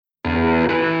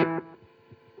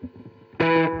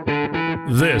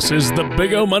This is the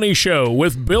Big O Money Show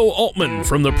with Bill Altman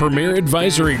from the Premier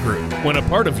Advisory Group. When a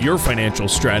part of your financial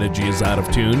strategy is out of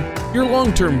tune, your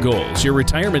long-term goals, your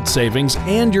retirement savings,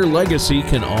 and your legacy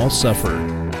can all suffer.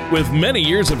 With many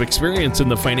years of experience in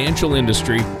the financial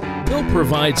industry, Bill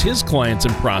provides his clients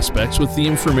and prospects with the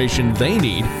information they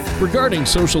need regarding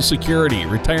Social Security,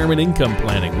 retirement income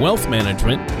planning, wealth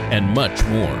management, and much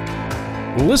more.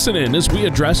 Listen in as we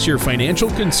address your financial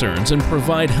concerns and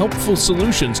provide helpful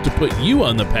solutions to put you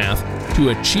on the path to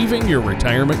achieving your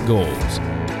retirement goals.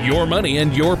 Your money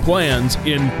and your plans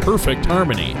in perfect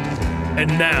harmony. And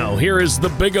now, here is the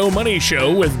Big O Money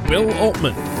Show with Bill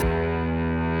Altman.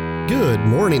 Good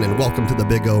morning and welcome to the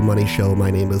Big O Money Show.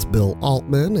 My name is Bill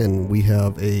Altman and we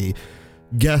have a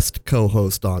guest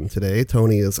co-host on today.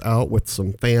 Tony is out with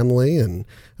some family and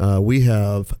we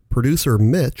have producer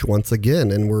Mitch once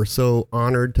again, and we're so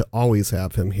honored to always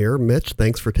have him here. Mitch,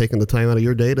 thanks for taking the time out of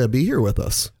your day to be here with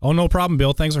us. Oh, no problem,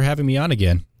 Bill. Thanks for having me on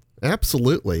again.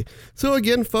 Absolutely. So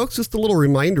again, folks, just a little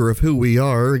reminder of who we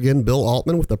are. Again, Bill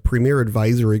Altman with the Premier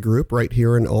Advisory Group right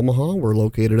here in Omaha. We're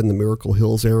located in the Miracle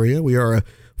Hills area. We are a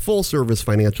full-service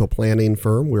financial planning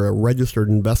firm. We're a registered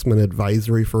investment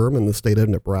advisory firm in the state of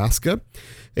Nebraska.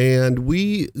 And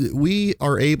we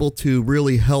are able to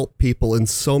really help people in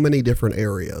so many different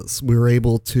areas. We're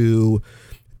able to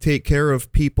take care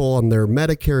of people on their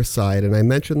Medicare side. And I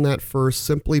mentioned that first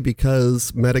simply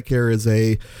because Medicare is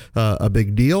a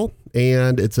big deal.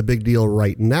 And it's a big deal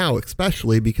right now,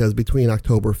 especially because between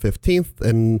October 15th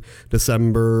and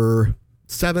December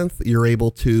 7th, you're able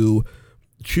to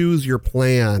choose your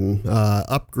plan,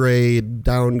 upgrade,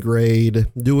 downgrade,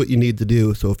 do what you need to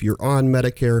do. So if you're on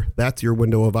Medicare, that's your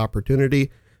window of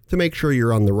opportunity to make sure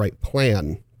you're on the right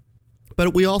plan.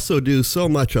 But we also do so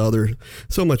much others.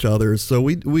 So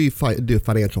we do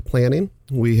financial planning.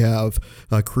 We have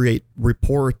create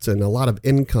reports and a lot of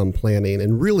income planning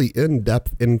and really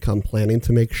in-depth income planning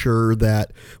to make sure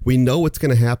that we know what's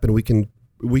going to happen.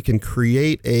 We can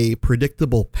create a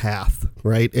predictable path,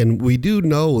 right? And we do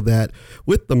know that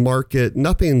with the market,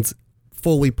 nothing's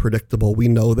fully predictable. We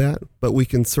know that, but we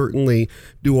can certainly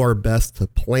do our best to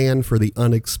plan for the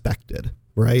unexpected,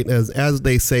 right? As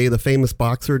they say, the famous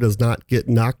boxer does not get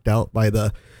knocked out by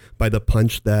the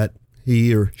punch that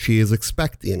he or she is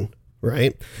expecting,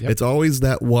 right? Yep. It's always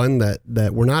that one that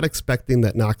we're not expecting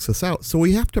that knocks us out. So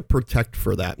we have to protect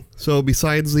for that. So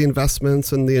besides the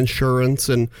investments and the insurance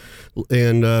and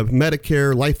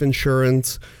Medicare, life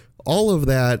insurance, all of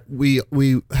that, we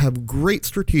have great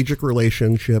strategic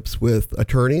relationships with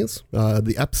attorneys.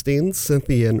 The Epsteins,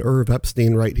 Cynthia and Irv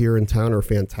Epstein right here in town are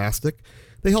fantastic.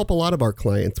 They help a lot of our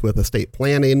clients with estate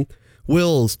planning,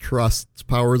 wills, trusts,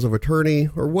 powers of attorney,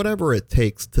 or whatever it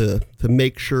takes to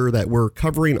make sure that we're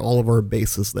covering all of our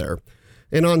bases there.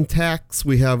 And on tax,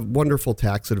 we have wonderful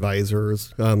tax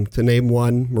advisors. To name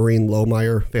one, Maureen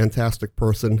Lohmeyer, fantastic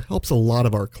person, helps a lot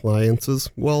of our clients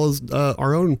as well as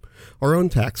our own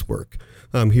tax work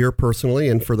here personally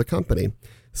and for the company.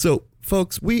 So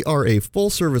folks, we are a full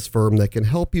service firm that can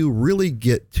help you really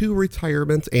get to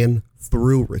retirement and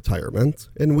through retirement.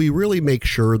 And we really make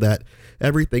sure that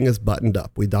everything is buttoned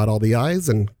up. We dot all the I's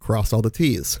and cross all the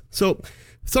T's. So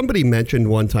somebody mentioned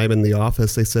one time in the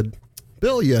office, they said,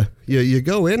 Bill, you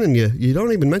go in and you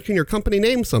don't even mention your company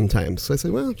name sometimes. So I said,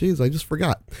 well, geez, I just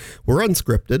forgot. We're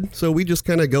unscripted, so we just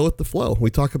kind of go with the flow. We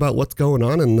talk about what's going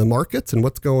on in the markets and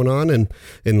what's going on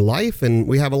in life, and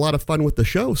we have a lot of fun with the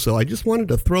show. So I just wanted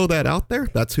to throw that out there.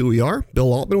 That's who we are.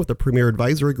 Bill Altman with the Premier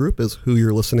Advisory Group is who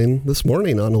you're listening this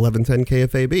morning on 1110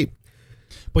 KFAB.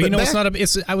 But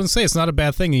I wouldn't say it's not a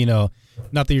bad thing,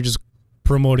 not that you're just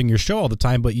promoting your show all the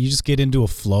time, but you just get into a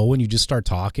flow and you just start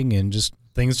talking and just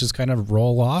things just kind of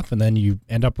roll off and then you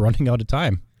end up running out of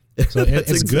time. So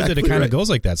it's good that it kind of goes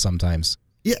like that sometimes.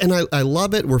 Yeah, and I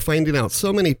love it. We're finding out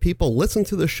so many people listen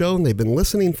to the show, and they've been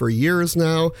listening for years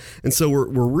now. And so we're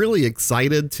really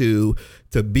excited to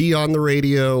be on the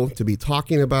radio, to be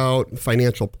talking about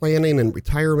financial planning and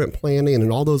retirement planning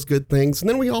and all those good things. And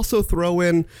then we also throw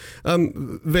in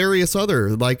various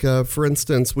other, like, for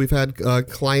instance, we've had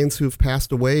clients who've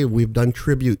passed away. We've done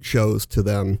tribute shows to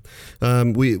them.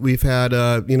 We've had,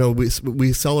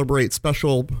 we celebrate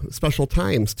special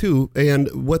times too.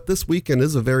 And what this weekend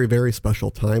is a very, very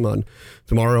special time.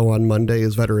 Tomorrow on Monday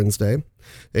is Veterans Day.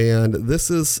 And this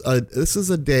is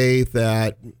a day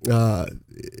that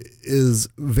is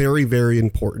very, very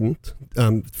important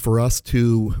for us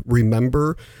to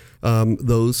remember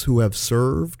those who have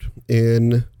served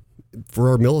for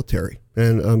our military.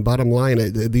 And bottom line,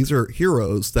 these are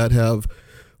heroes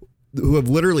who have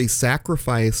literally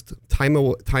sacrificed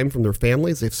time from their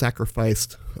families. They've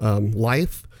sacrificed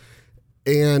life,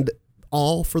 and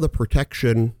all for the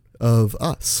protection of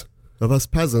us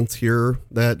peasants here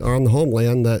that are on the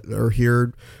homeland that are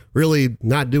here really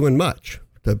not doing much.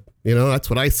 That's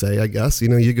what I say, I guess.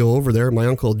 You go over there. My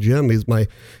Uncle Jim, he's my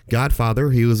godfather.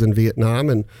 He was in Vietnam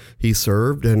and he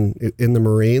served and in the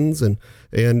Marines. And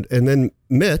then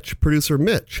producer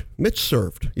Mitch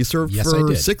served. You served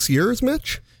for 6 years,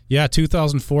 Mitch? Yeah,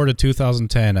 2004 to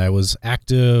 2010. I was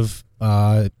active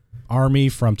Army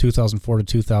from 2004 to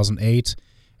 2008,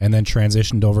 and then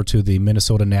transitioned over to the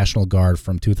Minnesota National Guard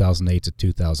from 2008 to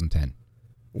 2010.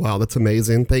 Wow, that's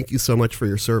amazing. Thank you so much for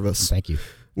your service. Thank you.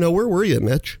 Now, where were you,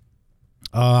 Mitch?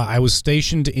 I was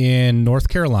stationed in North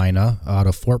Carolina out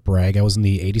of Fort Bragg. I was in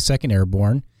the 82nd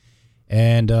Airborne,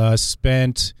 and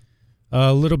spent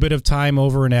a little bit of time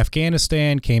over in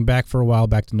Afghanistan, came back for a while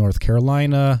back to North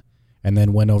Carolina, and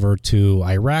then went over to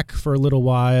Iraq for a little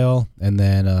while, and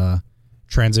then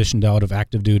transitioned out of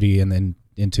active duty and then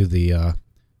into the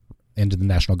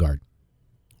National Guard.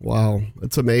 Wow,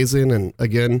 it's amazing. And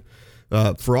again,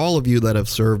 for all of you that have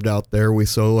served out there, we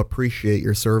so appreciate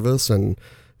your service and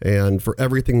for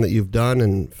everything that you've done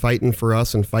and fighting for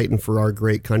us and fighting for our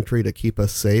great country to keep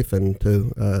us safe and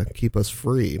to keep us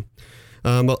free.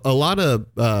 A lot of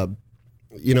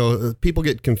people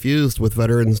get confused with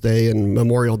Veterans Day and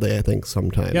Memorial Day, I think,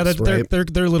 sometimes. Yeah,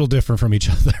 they're a little different from each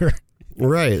other.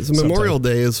 Right. So Memorial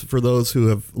Day is for those who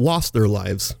have lost their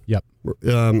lives. Yep.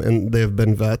 And they have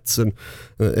been vets and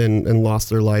lost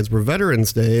their lives. Where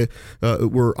Veterans Day,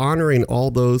 we're honoring all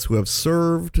those who have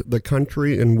served the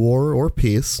country in war or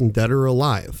peace, and dead or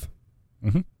alive.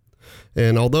 Mm-hmm.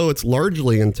 And although it's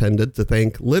largely intended to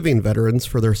thank living veterans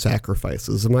for their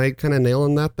sacrifices, am I kind of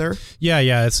nailing that there?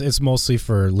 Yeah. It's mostly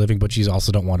for living, but you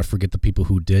also don't want to forget the people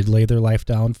who did lay their life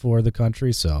down for the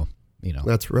country. So,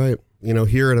 That's right.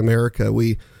 Here in America,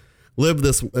 we live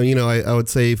this, I would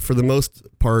say for the most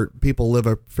part, people live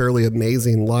a fairly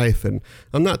amazing life. And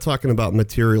I'm not talking about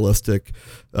materialistic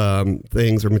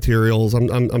things or materials.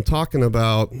 I'm talking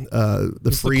about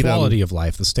the freedom. The quality of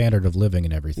life, the standard of living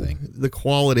and everything. The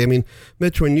quality. I mean,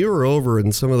 Mitch, when you were over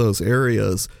in some of those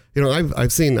areas,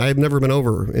 I've never been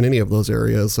over in any of those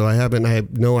areas. So I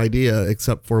have no idea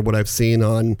except for what I've seen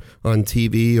on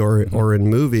TV or in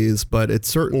movies, but it's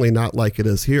certainly not like it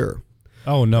is here.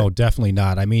 Oh, no, definitely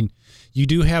not. I mean, you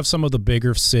do have some of the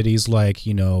bigger cities like,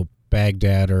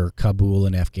 Baghdad or Kabul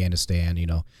in Afghanistan,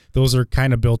 those are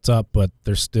kind of built up, but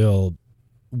they're still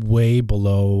way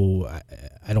below,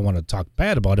 I don't want to talk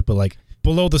bad about it, but like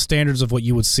below the standards of what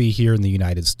you would see here in the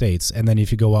United States. And then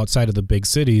if you go outside of the big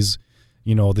cities,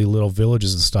 the little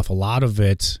villages and stuff, a lot of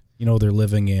it, they're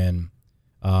living in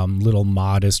little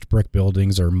modest brick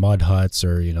buildings or mud huts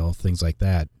or, things like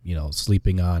that,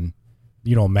 sleeping on,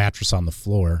 a mattress on the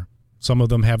floor. Some of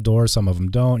them have doors, some of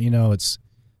them don't, it's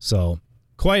so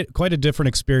quite a different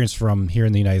experience from here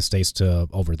in the United States to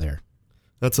over there.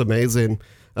 That's amazing.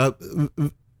 And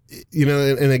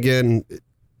again,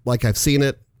 like I've seen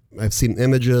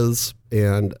images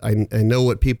and I know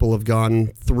what people have gone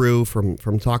through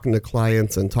from talking to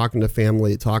clients and talking to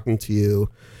family, talking to you.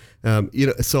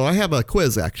 So I have a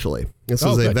quiz actually. This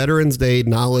is a Veterans Day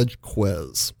knowledge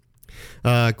quiz.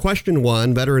 Question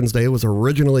 1, Veterans Day was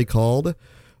originally called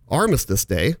Armistice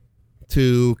Day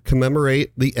to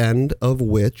commemorate the end of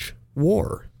which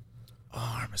war?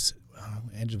 Armistice.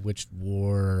 End of which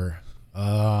war?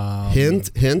 Hint,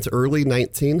 early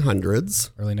 1900s.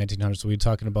 Early 1900s. So we're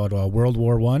talking about World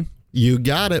War I? You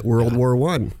got it, World War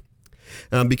I.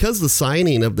 Because the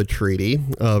signing of the Treaty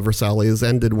of Versailles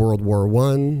ended World War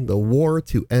I, the war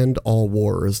to end all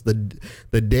wars,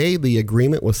 the day the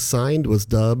agreement was signed was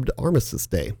dubbed Armistice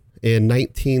Day. In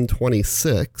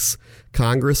 1926,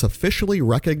 Congress officially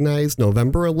recognized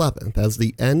November 11th as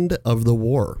the end of the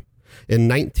war. In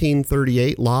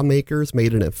 1938, lawmakers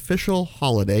made an official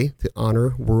holiday to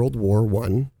honor World War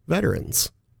I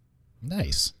veterans.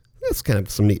 Nice. That's kind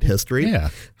of some neat history. Yeah.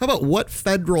 How about what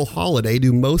federal holiday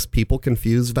do most people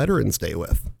confuse Veterans Day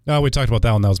with? Oh, we talked about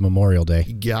that one. That was Memorial Day.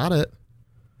 You got it.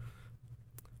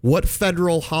 What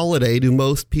federal holiday do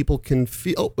most people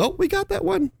confuse? Oh, we got that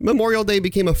one. Memorial Day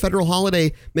became a federal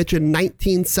holiday, Mitch, in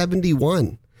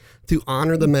 1971 to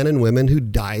honor the men and women who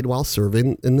died while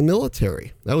serving in the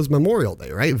military. That was Memorial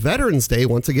Day, right? Veterans Day,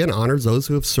 once again, honors those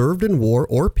who have served in war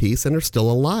or peace and are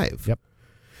still alive. Yep.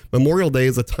 Memorial Day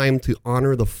is a time to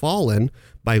honor the fallen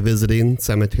by visiting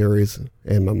cemeteries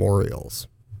and memorials.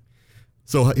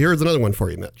 So here's another one for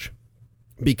you, Mitch.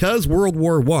 Because World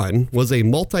War I was a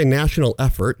multinational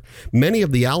effort, many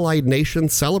of the Allied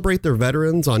nations celebrate their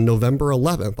veterans on November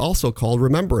 11th, also called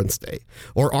Remembrance Day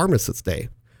or Armistice Day.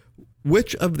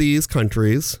 Which of these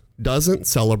countries doesn't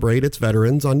celebrate its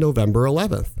veterans on November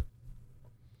 11th?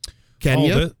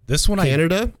 Kenya, this one,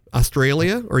 Canada,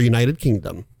 Australia, or United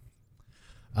Kingdom?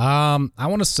 I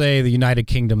want to say the United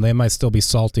Kingdom. They might still be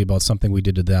salty about something we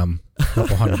did to them a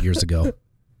couple hundred years ago.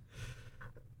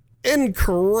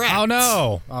 Incorrect. Oh,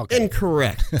 no. Okay.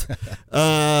 Incorrect.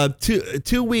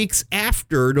 2 weeks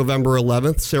after November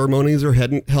 11th, ceremonies are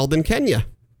held in Kenya.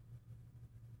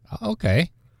 Okay.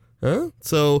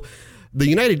 So the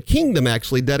United Kingdom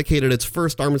actually dedicated its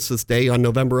first Armistice Day on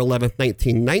November 11th,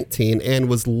 1919, and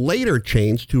was later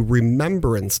changed to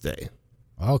Remembrance Day.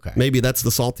 Okay. Maybe that's the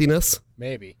saltiness?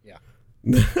 Maybe, yeah.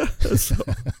 So,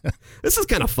 this is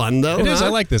kind of fun, though. It is. I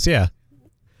like this, yeah.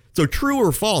 So true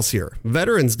or false here?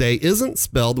 Veterans Day isn't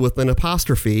spelled with an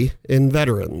apostrophe in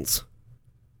veterans.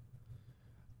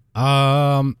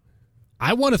 I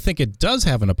want to think it does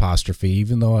have an apostrophe,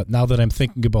 even though now that I'm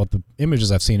thinking about the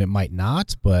images I've seen, it might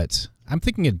not, but I'm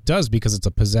thinking it does because it's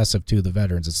a possessive to the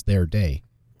veterans. It's their day.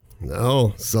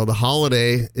 No. So the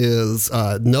holiday is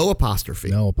no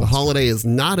apostrophe. No apostrophe. The holiday is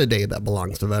not a day that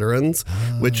belongs to veterans,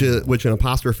 which an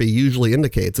apostrophe usually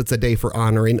indicates. It's a day for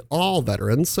honoring all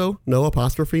veterans, so no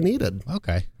apostrophe needed.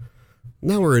 Okay.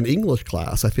 Now we're in English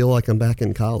class. I feel like I'm back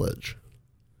in college.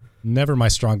 Never my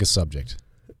strongest subject.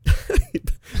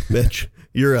 Mitch,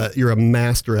 you're a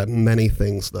master at many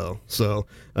things, though. So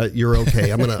you're okay.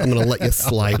 I'm gonna let you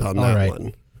slide on that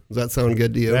one. Does that sound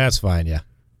good to you? That's fine. Yeah.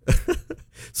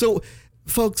 So,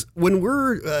 folks, when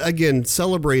we're, again,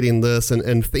 celebrating this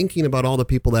and thinking about all the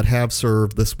people that have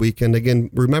served this weekend, again,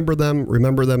 remember them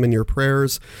in your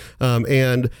prayers.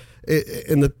 And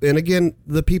again,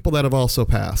 the people that have also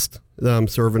passed,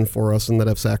 serving for us and that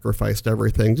have sacrificed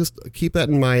everything. Just keep that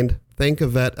in mind. Thank a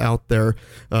vet out there.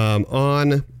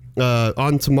 On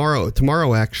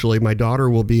tomorrow, actually, my daughter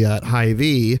will be at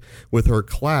Hy-Vee with her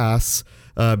class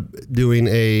doing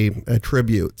a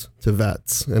tribute to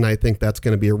vets. And I think that's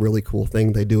going to be a really cool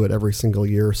thing. They do it every single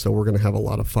year, so we're going to have a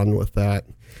lot of fun with that.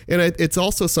 And it's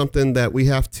also something that we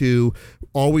have to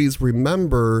always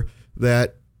remember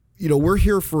that, we're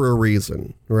here for a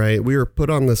reason, right? We are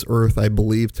put on this earth, I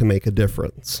believe, to make a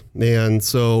difference. And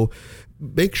so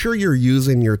make sure you're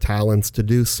using your talents to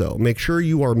do so. Make sure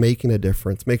you are making a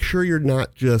difference. Make sure you're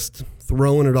not just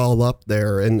throwing it all up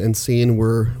there and seeing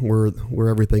where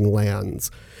everything lands.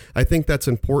 I think that's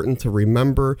important to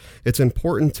remember. It's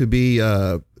important to be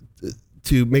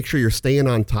to make sure you're staying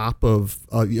on top of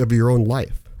your own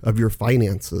life, of your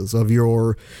finances, of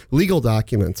your legal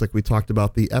documents, like we talked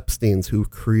about the Epsteins who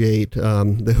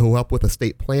who help with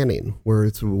estate planning, where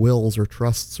it's wills or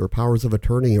trusts or powers of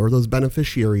attorney or those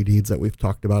beneficiary deeds that we've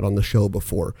talked about on the show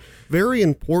before. Very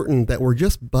important that we're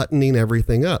just buttoning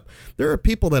everything up. There are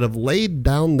people that have laid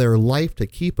down their life to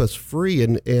keep us free,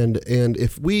 and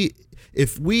if we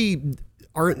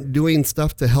aren't doing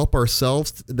stuff to help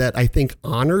ourselves that I think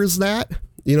honors that,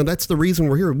 that's the reason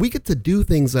we're here. We get to do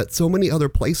things that so many other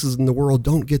places in the world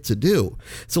don't get to do.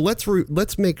 So let's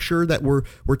make sure that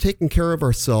we're taking care of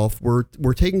ourselves. We're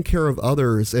taking care of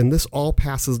others, and this all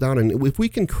passes down. And if we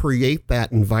can create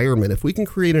that environment, if we can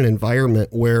create an environment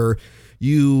where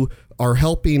you are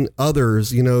helping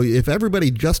others, if everybody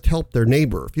just helped their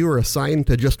neighbor, if you were assigned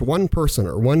to just one person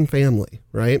or one family,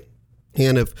 right?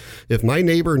 And if my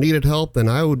neighbor needed help, then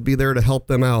I would be there to help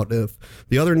them out. If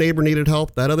the other neighbor needed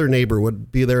help, that other neighbor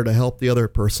would be there to help the other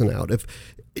person out.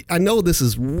 I know this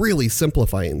is really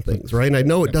simplifying things, right? And I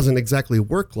know it doesn't exactly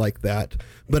work like that,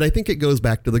 but I think it goes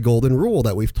back to the golden rule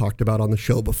that we've talked about on the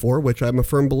show before, which I'm a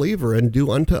firm believer in: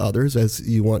 do unto others as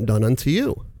you want done unto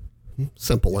you.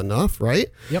 Simple enough, right?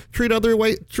 Yep. Treat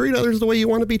others the way you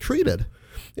want to be treated.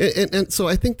 And so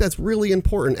I think that's really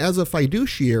important. As a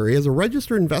fiduciary, as a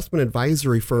registered investment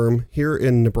advisory firm here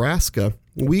in Nebraska,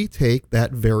 we take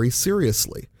that very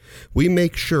seriously. We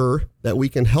make sure that we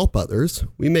can help others.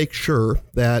 We make sure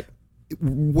that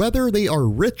whether they are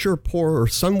rich or poor or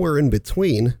somewhere in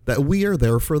between, that we are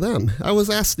there for them. I was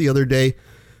asked the other day,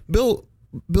 Bill,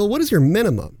 what is your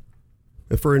minimum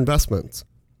for investments?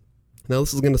 Now,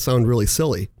 this is going to sound really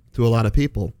silly to a lot of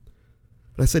people,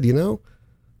 but I said,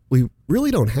 we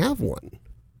really don't have one.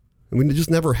 We just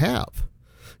never have.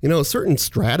 Certain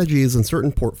strategies and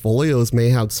certain portfolios may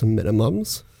have some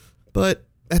minimums, but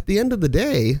at the end of the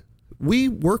day, we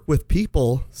work with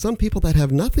some people that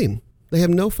have nothing. They have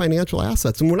no financial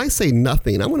assets. And when I say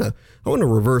nothing, I want to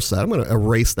reverse that. I'm going to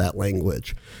erase that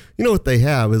language. What they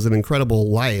have is an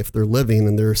incredible life. They're living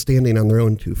and they're standing on their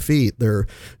own 2 feet. They're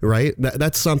right.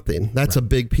 That's something. That's a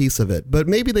big piece of it. But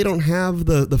maybe they don't have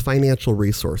the financial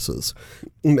resources.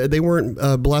 They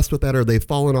weren't blessed with that, or they've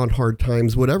fallen on hard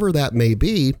times. Whatever that may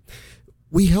be,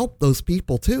 we help those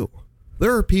people too.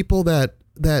 There are people that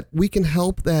we can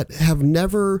help that have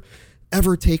never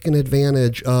ever taken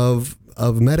advantage of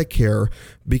Medicare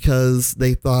because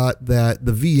they thought that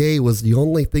the VA was the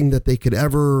only thing that they could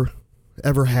ever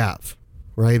have,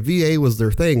 right? VA was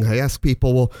their thing. I ask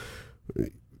people, well,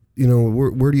 you know,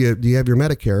 where do you have your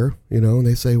Medicare? You know, and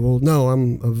they say, well, no,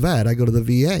 I'm a vet. I go to the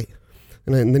VA.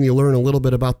 And then you learn a little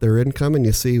bit about their income and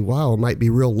you see, wow, it might be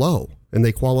real low. And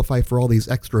they qualify for all these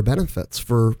extra benefits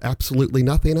for absolutely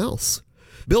nothing else.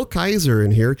 Bill Kaiser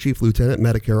in here, Chief Lieutenant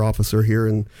Medicare Officer here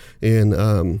in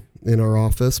our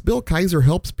office. Bill Kaiser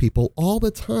helps people all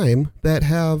the time that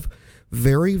have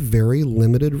very, very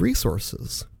limited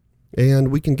resources. And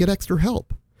we can get extra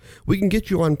help. We can get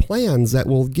you on plans that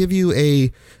will give you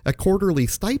a quarterly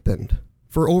stipend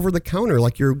for over the counter,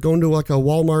 like you're going to like a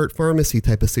Walmart pharmacy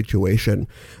type of situation,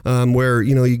 where,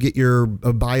 you know, you get your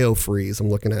BioFreeze. I'm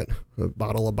looking at a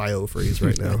bottle of BioFreeze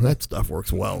right now. That stuff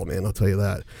works well, man. I'll tell you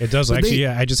that. It does. But actually,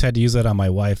 yeah, I just had to use that on my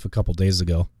wife a couple days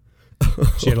ago.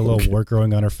 She had a little work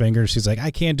growing on her finger. She's like,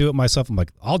 I can't do it myself. I'm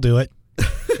like, I'll do it.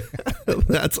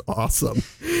 That's awesome.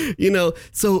 You know,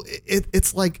 so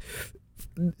it's like,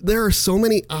 there are so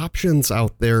many options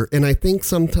out there, and I think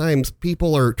sometimes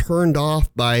people are turned off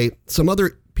by some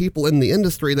other people in the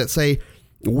industry that say,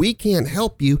 we can't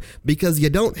help you because you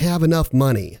don't have enough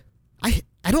money. I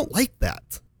don't like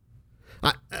that.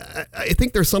 I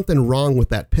think there's something wrong with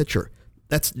that picture.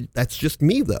 That's just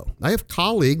me, though. I have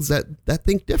colleagues that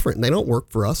think different. They don't work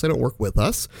for us. They don't work with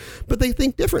us, but they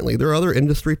think differently. There are other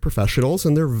industry professionals,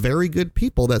 and they're very good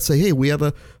people that say, hey, we have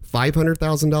a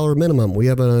 $500,000 minimum. We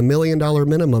have a $1 million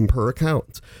minimum per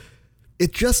account.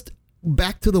 It just,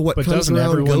 back to the what but comes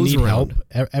around goes around.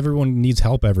 Help? Everyone needs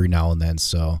help every now and then.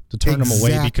 So to turn them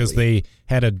away because they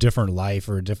had a different life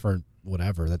or a different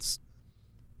whatever, that's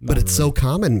but it's really so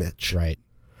common, Mitch. Right.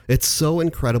 It's so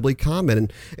incredibly common.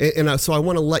 And so I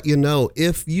want to let you know,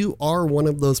 if you are one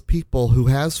of those people who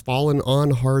has fallen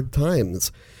on hard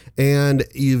times and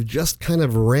you've just kind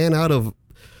of ran out of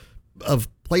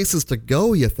places to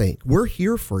go, you think, we're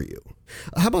here for you.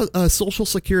 How about Social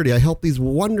Security? I helped these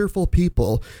wonderful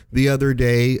people the other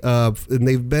day, and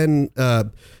they've been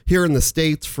here in the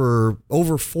States for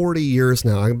over 40 years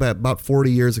now, about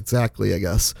 40 years exactly, I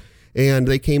guess. And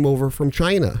they came over from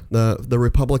China, the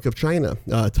Republic of China,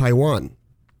 Taiwan.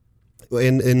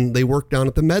 And they worked down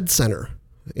at the Med Center.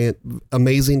 And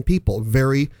amazing people,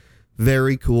 very,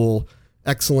 very cool,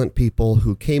 excellent people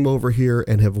who came over here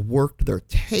and have worked their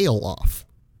tail off.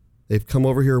 They've come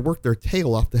over here and worked their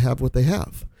tail off to have what they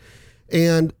have.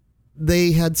 And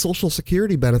they had Social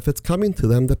Security benefits coming to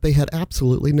them that they had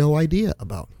absolutely no idea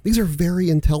about. These are very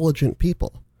intelligent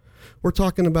people. We're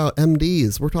talking about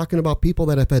MDs. We're talking about people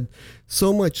that have had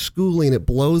so much schooling, it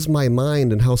blows my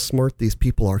mind and how smart these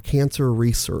people are. Cancer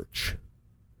research.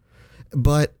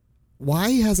 But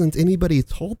why hasn't anybody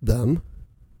told them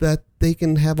that they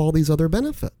can have all these other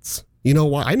benefits? You know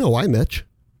why? I know why, Mitch.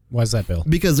 Why is that, Bill?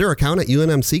 Because their account at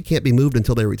UNMC can't be moved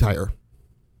until they retire.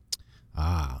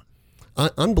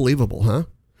 Unbelievable, huh?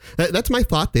 That's my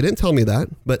thought. They didn't tell me that,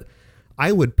 but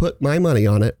I would put my money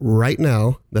on it right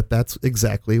now that that's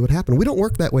exactly what happened. We don't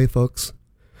work that way, folks.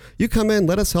 You come in,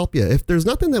 let us help you. If there's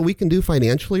nothing that we can do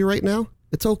financially right now,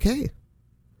 it's okay.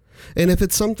 And if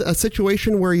it's a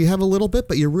situation where you have a little bit,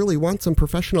 but you really want some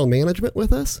professional management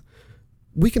with us,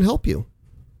 we can help you.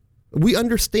 We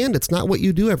understand it's not what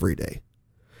you do every day.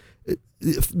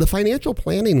 The financial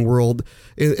planning world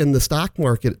in the stock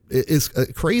market is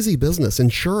a crazy business.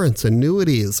 Insurance,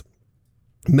 annuities,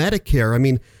 Medicare. I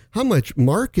mean, how much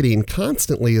marketing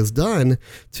constantly is done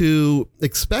to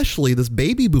especially this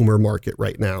baby boomer market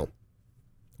right now,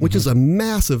 which is a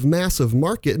massive, massive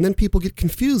market. And then people get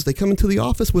confused. They come into the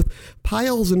office with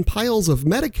piles and piles of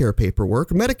Medicare paperwork,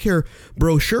 Medicare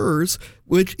brochures,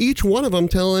 which each one of them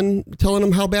telling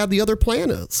them how bad the other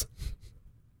plan is.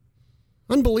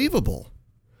 Unbelievable.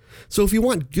 So if you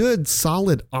want good,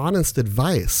 solid, honest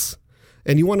advice,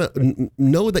 and you want to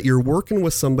know that you're working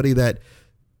with somebody that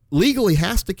legally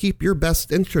has to keep your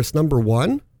best interest number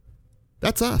one,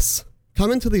 that's us. Come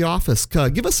into the office.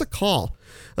 Give us a call.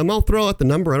 I'll throw out the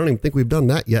number. I don't even think we've done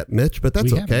that yet, Mitch, but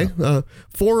that's okay.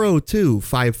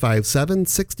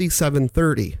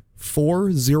 402-557-6730.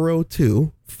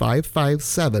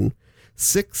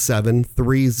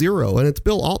 402-557-6730. And it's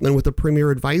Bill Altman with the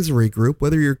Premier Advisory Group.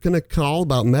 Whether you're going to call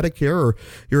about Medicare or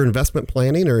your investment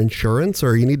planning or insurance,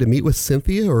 or you need to meet with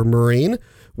Cynthia or Maureen,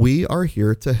 we are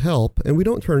here to help, and we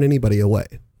don't turn anybody away.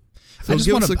 So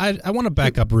I want to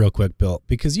back up real quick, Bill,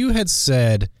 because you had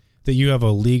said that you have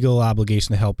a legal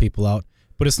obligation to help people out,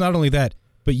 but it's not only that,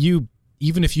 but you,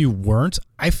 even if you weren't,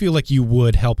 I feel like you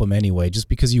would help them anyway, just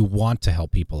because you want to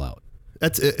help people out.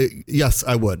 Yes,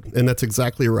 I would. And that's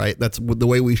exactly right. That's the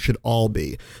way we should all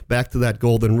be. Back to that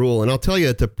golden rule. And I'll tell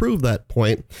you, to prove that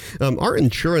point, our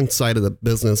insurance side of the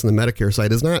business and the Medicare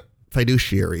side is not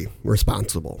fiduciary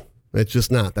responsible. It's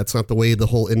just not. That's not the way the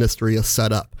whole industry is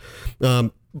set up.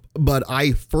 But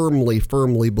I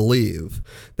firmly believe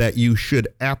that you should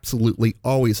absolutely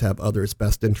always have others'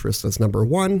 best interests as number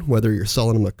one, whether you're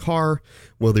selling them a car,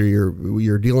 whether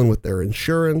you're dealing with their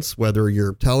insurance, whether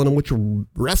you're telling them which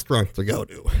restaurant to go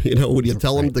to. Would you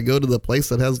tell them to go to the place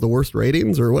that has the worst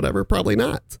ratings or whatever? Probably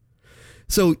not.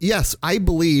 So, yes, I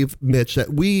believe, Mitch, that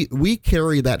we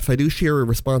carry that fiduciary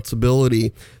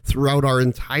responsibility throughout our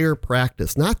entire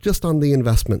practice, not just on the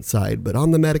investment side, but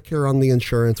on the Medicare, on the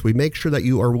insurance. We make sure that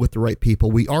you are with the right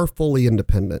people. We are fully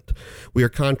independent. We are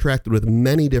contracted with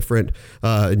many different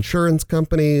insurance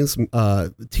companies.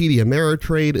 TD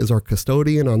Ameritrade is our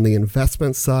custodian on the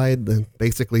investment side.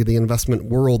 Basically, the investment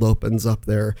world opens up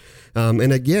there.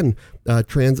 And again,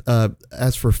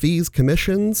 as for fees,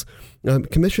 commissions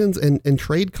and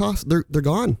trade costs, they're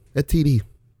gone at TD.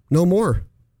 No more.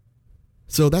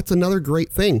 So that's another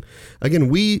great thing. Again,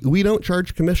 we don't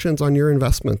charge commissions on your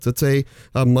investments. It's a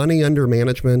money under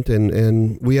management,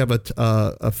 and we have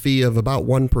a fee of about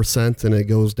 1%, and it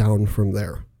goes down from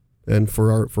there. And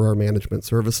for our management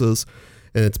services,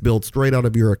 and it's billed straight out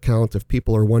of your account if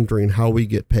people are wondering how we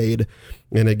get paid.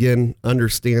 And again,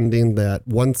 understanding that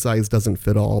one size doesn't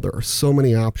fit all. There are so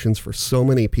many options for so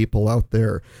many people out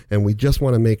there, and we just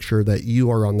want to make sure that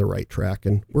you are on the right track,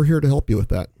 and we're here to help you with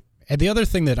that. And the other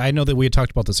thing that I know that we had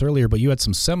talked about this earlier, but you had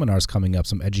some seminars coming up,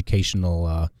 some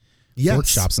educational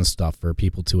workshops and stuff for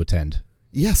people to attend.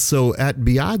 Yes, so at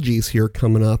Biaggi's here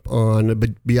coming up on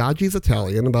Biaggi's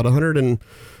Italian, about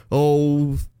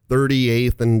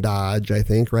 38th and Dodge, I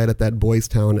think, right at that Boys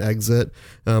Town exit.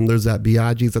 There's that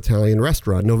Biaggi's Italian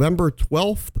restaurant, November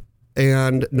 12th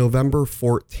and November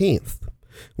 14th.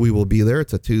 We will be there.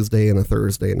 It's a Tuesday and a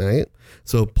Thursday night.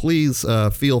 So please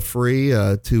feel free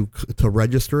to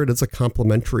register. It is a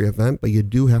complimentary event, but you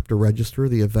do have to register.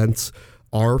 The events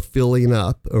are filling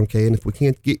up, okay? And if we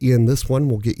can't get you in this one,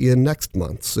 we'll get you in next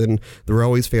month's. And they're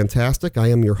always fantastic. I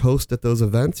am your host at those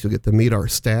events. You'll get to meet our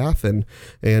staff, and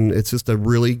it's just a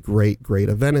really great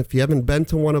event. If you haven't been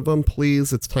to one of them,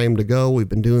 please, it's time to go. We've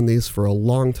been doing these for a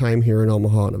long time here in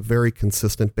Omaha on a very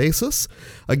consistent basis.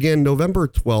 Again, November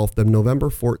 12th and November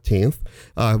 14th.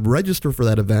 Register for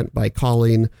that event by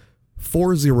calling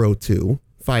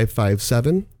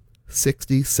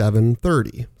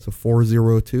 402-557-6730. So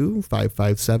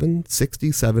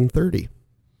 402-557-6730.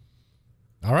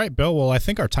 All right, Bill. Well, I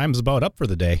think our time's about up for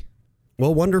the day.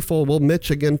 Well, wonderful. Well,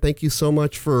 Mitch, again, thank you so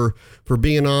much for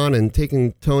being on and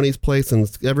taking Tony's place. And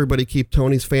everybody keep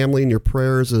Tony's family in your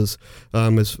prayers as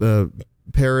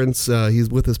parents. He's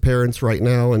with his parents right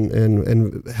now,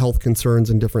 and health concerns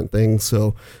and different things.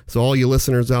 So all you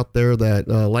listeners out there that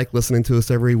like listening to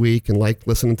us every week and like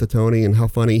listening to Tony and how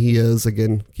funny he is,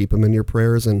 again, keep him in your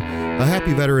prayers. And a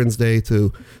happy Veterans Day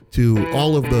to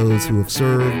all of those who have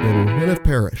served and have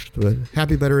perished. But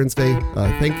happy Veterans Day.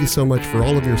 Thank you so much for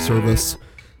all of your service.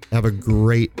 Have a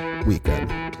great weekend.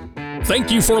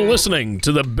 Thank you for listening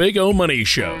to the Big O Money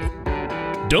Show.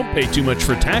 Don't pay too much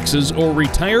for taxes or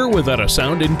retire without a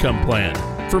sound income plan.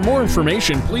 For more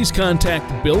information, please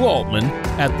contact Bill Altman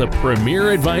at the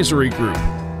Premier Advisory Group.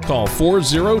 Call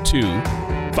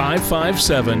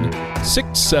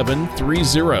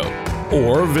 402-557-6730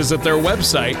 or visit their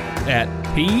website at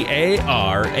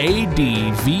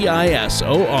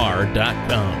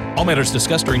paradvisor.com. All matters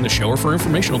discussed during the show are for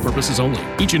informational purposes only.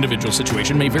 Each individual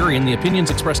situation may vary, and the opinions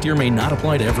expressed here may not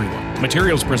apply to everyone.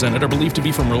 Materials presented are believed to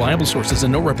be from reliable sources,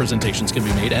 and no representations can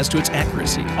be made as to its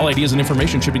accuracy. All ideas and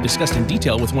information should be discussed in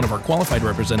detail with one of our qualified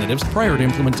representatives prior to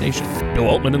implementation. Bill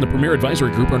Altman and the Premier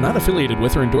Advisory Group are not affiliated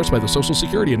with or endorsed by the Social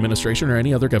Security Administration or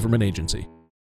any other government agency.